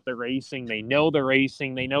excited about the racing. They know the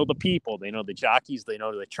racing. They know the people. They know the jockeys. They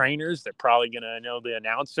know the trainers. They're probably going to know the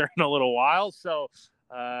announcer in a little while. So,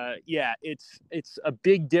 yeah, it's a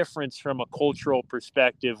big difference from a cultural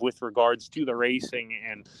perspective with regards to the racing,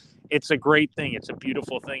 and it's a great thing. It's a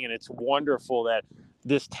beautiful thing, and it's wonderful that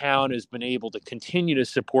this town has been able to continue to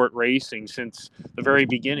support racing since the very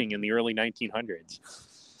beginning in the early 1900s.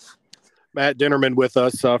 Matt Dinnerman with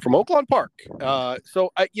us from Oaklawn Park.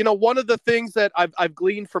 So, one of the things that I've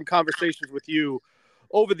gleaned from conversations with you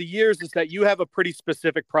over the years is that you have a pretty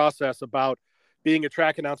specific process about being a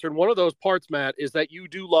track announcer. And one of those parts, Matt, is that you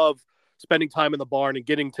do love spending time in the barn and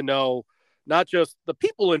getting to know not just the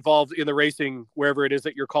people involved in the racing, wherever it is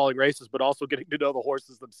that you're calling races, but also getting to know the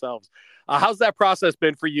horses themselves. How's that process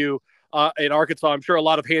been for you in Arkansas? I'm sure a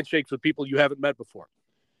lot of handshakes with people you haven't met before.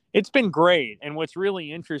 It's been great. And what's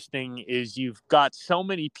really interesting is you've got so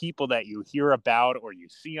many people that you hear about or you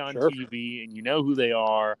see on TV and you know who they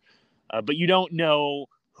are, but you don't know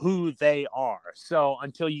who they are. So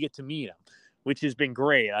until you get to meet them, which has been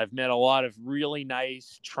great. I've met a lot of really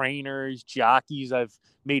nice trainers, jockeys. I've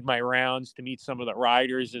made my rounds to meet some of the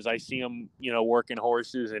riders as I see them, working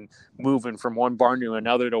horses and moving from one barn to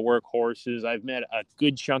another to work horses. I've met a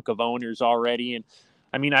good chunk of owners already. And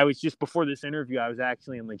I mean, I was just before this interview, I was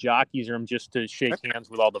actually in the jockey's room just to shake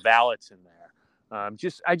hands with all the valets in there.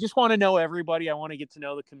 I just want to know everybody. I want to get to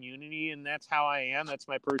know the community, and that's how I am. That's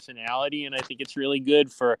my personality. And I think it's really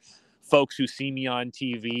good for folks who see me on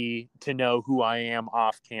TV to know who I am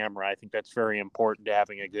off camera. I think that's very important to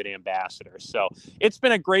having a good ambassador. So it's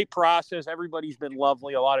been a great process. Everybody's been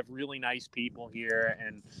lovely. A lot of really nice people here.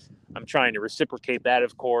 And I'm trying to reciprocate that,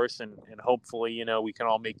 of course. And hopefully, we can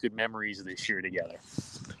all make good memories this year together.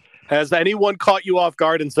 Has anyone caught you off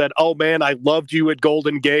guard and said, oh man, I loved you at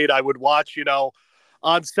Golden Gate. I would watch,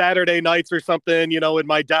 on Saturday nights or something, in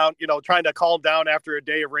my down, trying to calm down after a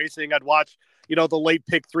day of racing. I'd watch, the late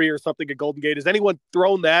pick 3 or something at Golden Gate. Has anyone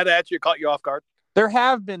thrown that at you, caught you off guard? There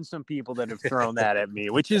have been some people that have thrown that at me,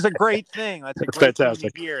 which is a great thing. That's a great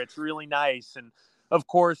fantastic thing to hear. It's really nice. And of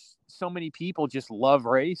course, so many people just love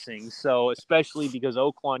racing. So especially because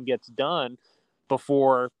Oaklawn gets done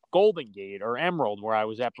before Golden Gate or Emerald, where I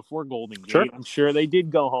was at before Golden Gate. Sure. I'm sure they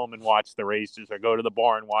did go home and watch the races or go to the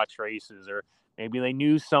bar and watch races, or maybe they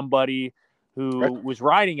knew somebody who was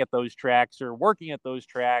riding at those tracks or working at those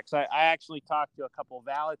tracks. I actually talked to a couple of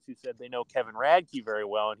valets who said they know Kevin Radke very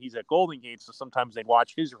well, and he's at Golden Gate, so sometimes they'd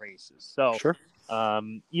watch his races. So,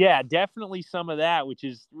 yeah, definitely some of that, which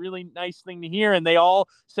is really nice thing to hear. And they all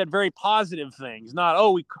said very positive things, not,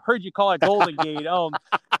 oh, we heard you call it Golden Gate,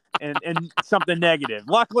 and something negative.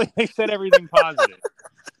 Luckily, they said everything positive.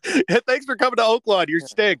 Thanks for coming to Oaklawn. You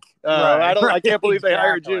stink. I can't believe they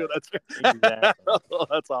hired you.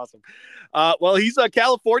 That's awesome. Well, he's a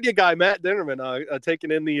California guy, Matt Dinnerman,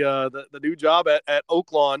 taking in the new job at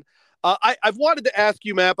Oaklawn. I've wanted to ask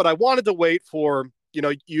you, Matt, but I wanted to wait for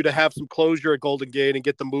you to have some closure at Golden Gate and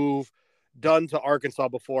get the move done to Arkansas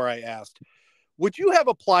before I asked. Would you have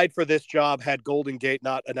applied for this job had Golden Gate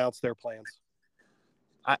not announced their plans?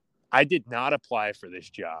 I did not apply for this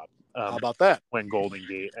job. How about that? When Golden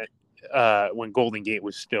Gate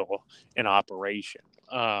was still in operation.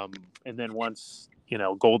 And then once,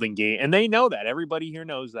 Golden Gate, and they know that, everybody here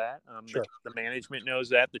knows that. The management knows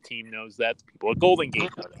that, the team knows that, the people at Golden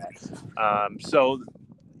Gate know that. So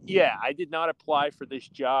yeah, I did not apply for this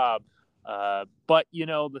job. But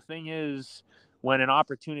the thing is, when an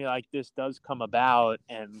opportunity like this does come about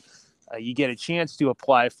and you get a chance to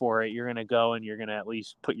apply for it, you're going to go and you're going to at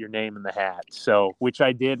least put your name in the hat. So, which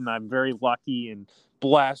I did. And I'm very lucky and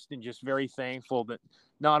blessed and just very thankful that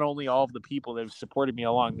not only all of the people that have supported me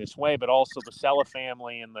along this way, but also the Sella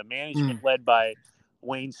family and the management led by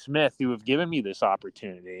Wayne Smith, who have given me this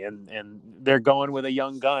opportunity, and they're going with a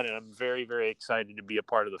young gun. And I'm very, very excited to be a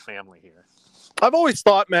part of the family here. I've always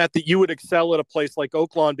thought, Matt, that you would excel at a place like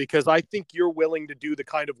Oaklawn because I think you're willing to do the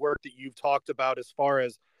kind of work that you've talked about as far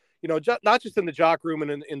as, not just in the jock room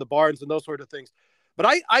and in the barns and those sort of things, but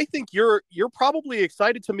I think you're probably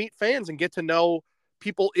excited to meet fans and get to know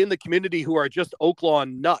people in the community who are just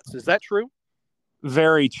Oaklawn nuts. Is that true?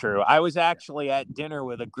 Very true. I was actually at dinner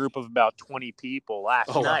with a group of about 20 people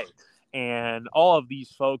last night, and all of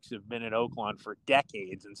these folks have been at Oaklawn for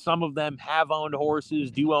decades, and some of them have owned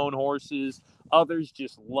horses, do own horses. Others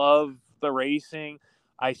just love the racing.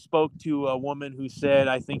 I spoke to a woman who said,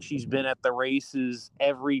 I think she's been at the races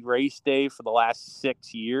every race day for the last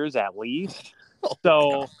 6 years at least.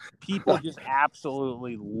 So people just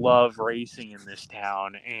absolutely love racing in this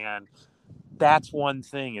town, and that's one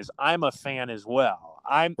thing is I'm a fan as well.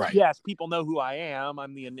 Yes, people know who I am.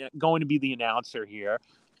 I'm going to be the announcer here,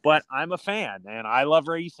 but I'm a fan and I love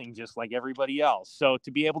racing just like everybody else. So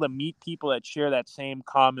to be able to meet people that share that same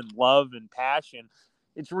common love and passion,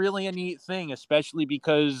 it's really a neat thing, especially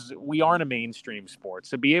because we aren't a mainstream sport.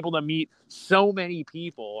 So be able to meet so many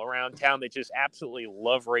people around town that just absolutely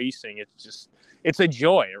love racing, it's a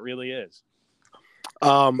joy. It really is.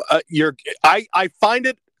 I find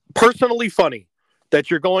it personally funny that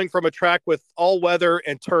you're going from a track with all weather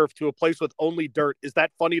and turf to a place with only dirt. Is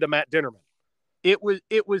that funny to Matt Dinnerman? It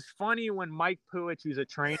was funny when Mike Puich, who's a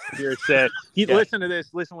trainer here, said, listen to this.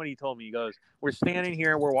 Listen what he told me. He goes, we're standing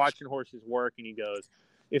here, we're watching horses work, and he goes,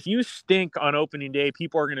 if you stink on opening day,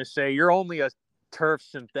 people are going to say you're only a turf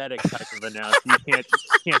synthetic type of announcer. You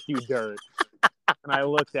can't do dirt. And I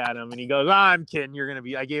looked at him, and he goes, I'm kidding. You're going to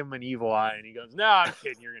be – I gave him an evil eye, and he goes, no, I'm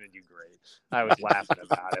kidding. You're going to do great. I was laughing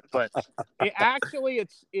about it. But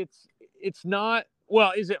it's not –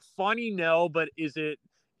 well, is it funny? No, but is it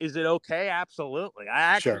okay? Absolutely. I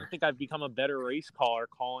actually think I've become a better race caller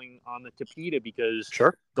calling on the Tapeta because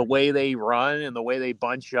the way they run and the way they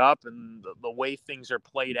bunch up and the way things are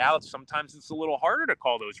played out, sometimes it's a little harder to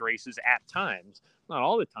call those races at times. Not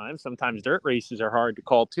all the time. Sometimes dirt races are hard to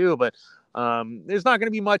call too, but there's not going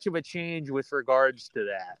to be much of a change with regards to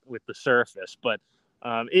that with the surface. But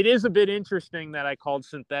it is a bit interesting that I called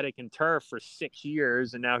synthetic and turf for 6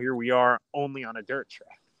 years, and now here we are only on a dirt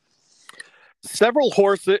track. Several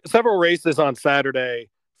races on Saturday,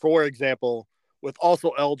 for example, with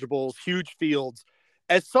also eligibles, huge fields.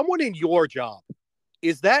 As someone in your job,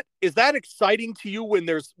 is that exciting to you when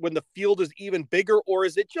the field is even bigger, or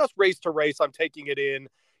is it just race to race? I'm taking it in,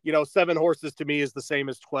 7 horses to me is the same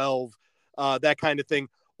as 12, that kind of thing.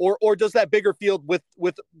 Or does that bigger field with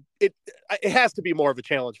it has to be more of a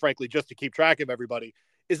challenge, frankly, just to keep track of everybody.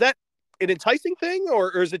 Is that an enticing thing,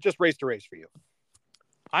 or is it just race to race for you?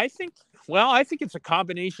 I think it's a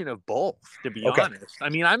combination of both, to be honest. I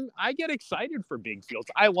mean, I get excited for big fields.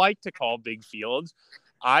 I like to call big fields.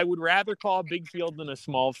 I would rather call a big field than a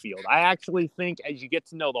small field. I actually think as you get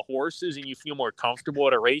to know the horses and you feel more comfortable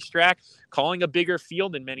at a racetrack, calling a bigger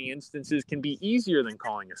field in many instances can be easier than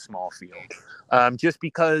calling a small field. Just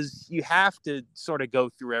because you have to sort of go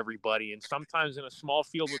through everybody. And sometimes in a small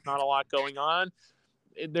field with not a lot going on,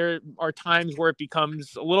 there are times where it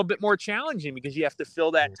becomes a little bit more challenging because you have to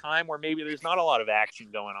fill that time where maybe there's not a lot of action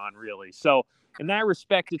going on really. So in that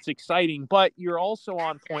respect, it's exciting, but you're also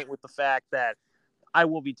on point with the fact that I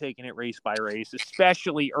will be taking it race by race,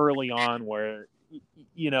 especially early on where,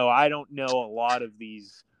 I don't know a lot of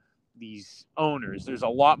these owners. There's a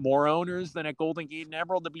lot more owners than at Golden Gate and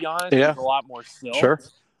Emerald, to be honest. Yeah. There's a lot more still. Sure.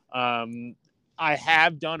 I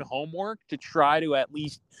have done homework to try to at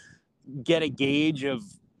least get a gauge of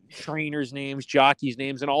trainers' names, jockeys'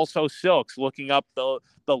 names, and also silks, looking up the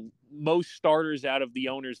most starters out of the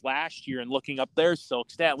owners last year and looking up their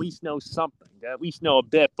silks to at least know something, to at least know a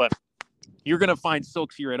bit. But you're going to find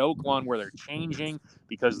silks here at Oaklawn where they're changing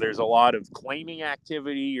because there's a lot of claiming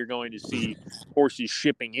activity. You're going to see horses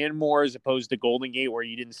shipping in more as opposed to Golden Gate where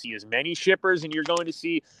you didn't see as many shippers, and you're going to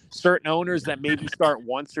see certain owners that maybe start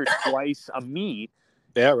once or twice a meet.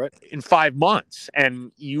 Yeah, right. In 5 months,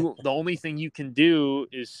 and the only thing you can do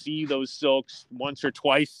is see those silks once or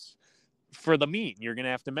twice for the meet. You're going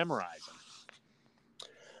to have to memorize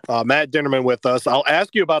them. Matt Dinnerman with us. I'll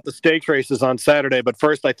ask you about the stakes races on Saturday, but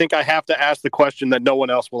first I think I have to ask the question that no one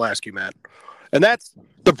else will ask you, Matt. And that's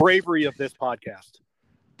the bravery of this podcast.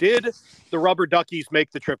 Did the Rubber Duckies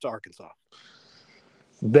make the trip to Arkansas?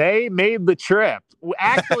 They made the trip.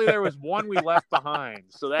 Actually, there was one we left behind,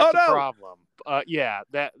 so that's a problem. Yeah,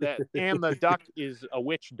 that and the duck is a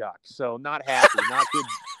witch duck, so not happy,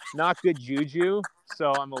 not good juju.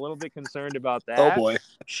 So I'm a little bit concerned about that. Oh boy,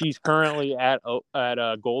 she's currently at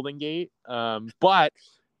Golden Gate, but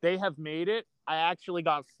they have made it. I actually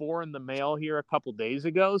got 4 in the mail here a couple days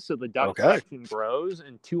ago, so the duck collection grows,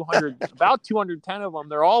 and about 210 of them.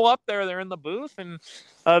 They're all up there. They're in the booth, and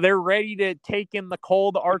they're ready to take in the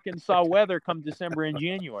cold Arkansas weather come December and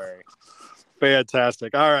January.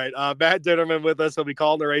 Fantastic. All right, Matt Dinnerman with us. He'll be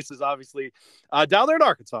calling the races, obviously, down there in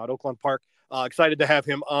Arkansas at Oaklawn Park. Excited to have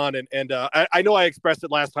him on, and I know I expressed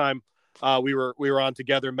it last time we were on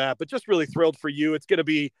together, Matt, but just really thrilled for you. It's going to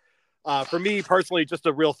be. For me personally, just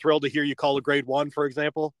a real thrill to hear you call a grade 1, for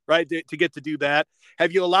example, right? To get to do that.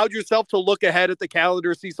 Have you allowed yourself to look ahead at the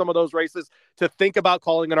calendar, see some of those races, to think about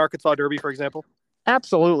calling an Arkansas Derby, for example?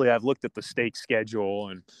 Absolutely. I've looked at the stake schedule,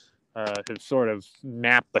 and have sort of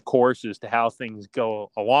mapped the course as to how things go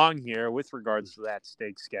along here with regards to that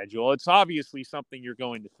stake schedule. It's obviously something you're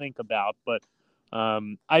going to think about, but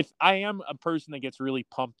I am a person that gets really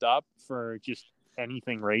pumped up for just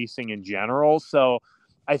anything racing in general. So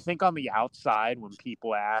I think on the outside, when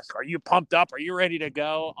people ask, "Are you pumped up? Are you ready to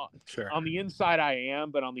go?" Sure. On the inside, I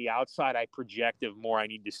am, but on the outside, I project of more. I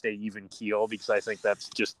need to stay even keel because I think that's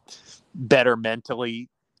just better mentally.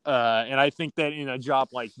 And I think that in a job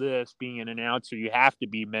like this, being an announcer, you have to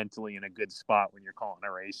be mentally in a good spot when you're calling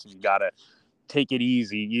a race, and you got to take it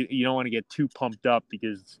easy. You don't want to get too pumped up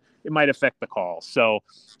because it might affect the call. So,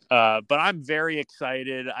 but I'm very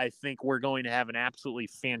excited. I think we're going to have an absolutely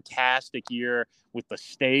fantastic year with the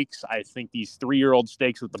stakes. I think these 3-year-old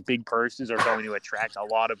stakes with the big purses are going to attract a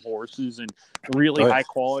lot of horses and really high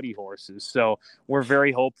quality horses. So we're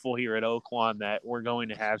very hopeful here at Oaklawn that we're going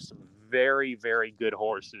to have some very, very good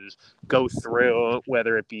horses go through,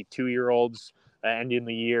 whether it be 2-year-olds and in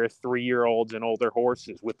the year 3-year-olds and older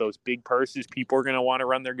horses. With those big purses, people are going to want to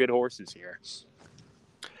run their good horses here.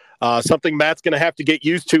 Something Matt's going to have to get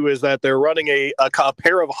used to is that they're running a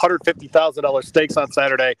pair of $150,000 stakes on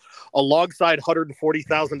Saturday alongside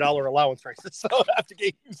 $140,000 allowance races. So I have to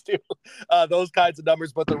get used to those kinds of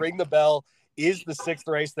numbers. But the Ring the Bell is the 6th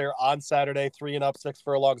race there on Saturday. 3 and up, 6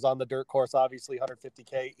 furlongs on the dirt course. Obviously,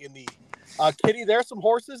 $150K in the kitty. There's some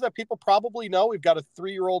horses that people probably know. We've got a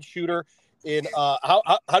 3-year-old shooter in how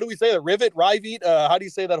do we say that? Rivit? How do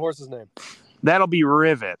you say that horse's name? That'll be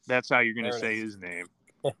Rivet. That's how you're going to say his name.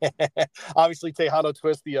 Obviously, Tejano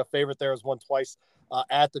Twist, the favorite there, has won twice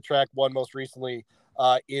at the track. Won most recently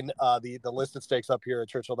in the listed stakes up here at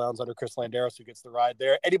Churchill Downs under Chris Landeros, who gets the ride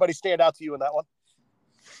there. Anybody stand out to you in that one?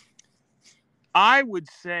 I would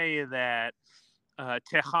say that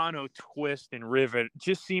Tejano Twist and Rivet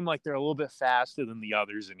just seem like they're a little bit faster than the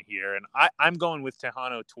others in here. And I'm going with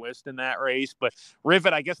Tejano Twist in that race. But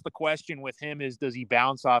Rivet, I guess the question with him is, does he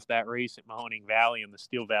bounce off that race at Mahoning Valley in the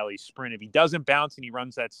Steel Valley Sprint? If he doesn't bounce and he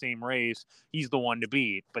runs that same race, he's the one to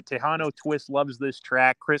beat. But Tejano Twist loves this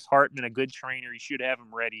track. Chris Hartman, a good trainer. He should have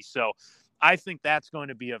him ready. So I think that's going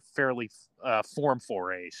to be a fairly formful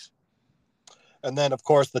race. And then, of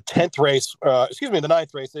course, the 9th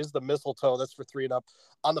race is the Mistletoe. That's for 3 and up.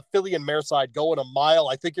 On the filly and mare side, going a mile.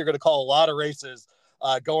 I think you're going to call a lot of races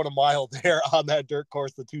going a mile there on that dirt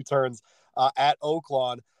course, the 2 turns at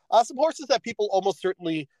Oaklawn. Some horses that people almost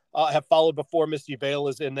certainly have followed before. Misty Vale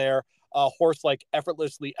is in there. A horse like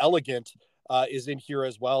Effortlessly Elegant is in here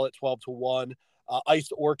as well at 12-1. Ice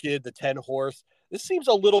Orchid, the 10 horse. This seems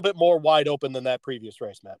a little bit more wide open than that previous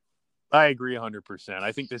race, Matt. I agree 100%.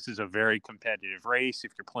 I think this is a very competitive race.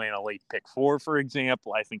 If you're playing a late pick 4, for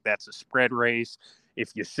example, I think that's a spread race. If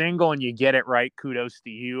you single and you get it right, kudos to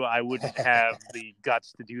you. I wouldn't have the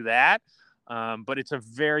guts to do that. But it's a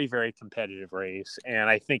very, very competitive race. And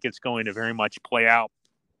I think it's going to very much play out.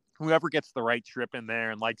 Whoever gets the right trip in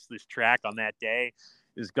there and likes this track on that day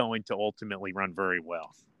is going to ultimately run very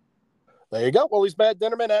well. There you go. Well, he's Matt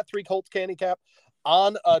Dinnerman at 3 Colts Candy Cap.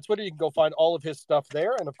 On Twitter, you can go find all of his stuff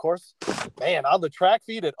there. And, of course, man, on the track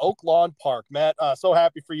feed at Oaklawn Park. Matt, so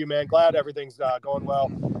happy for you, man. Glad everything's going well.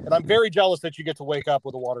 And I'm very jealous that you get to wake up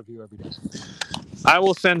with a water view every day. I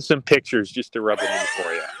will send some pictures just to rub it in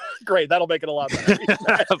for you. Great. That'll make it a lot better.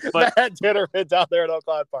 Matt Dinnerman down there at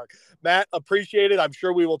Oaklawn Park. Matt, appreciate it. I'm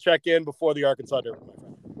sure we will check in before the Arkansas Derby, my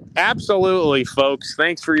friend. Absolutely, folks.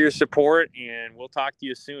 Thanks for your support, and we'll talk to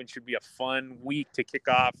you soon. Should be a fun week to kick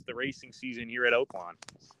off the racing season here at Oaklawn.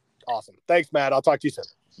 Awesome. Thanks, Matt. I'll talk to you soon.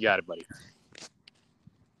 You got it, buddy.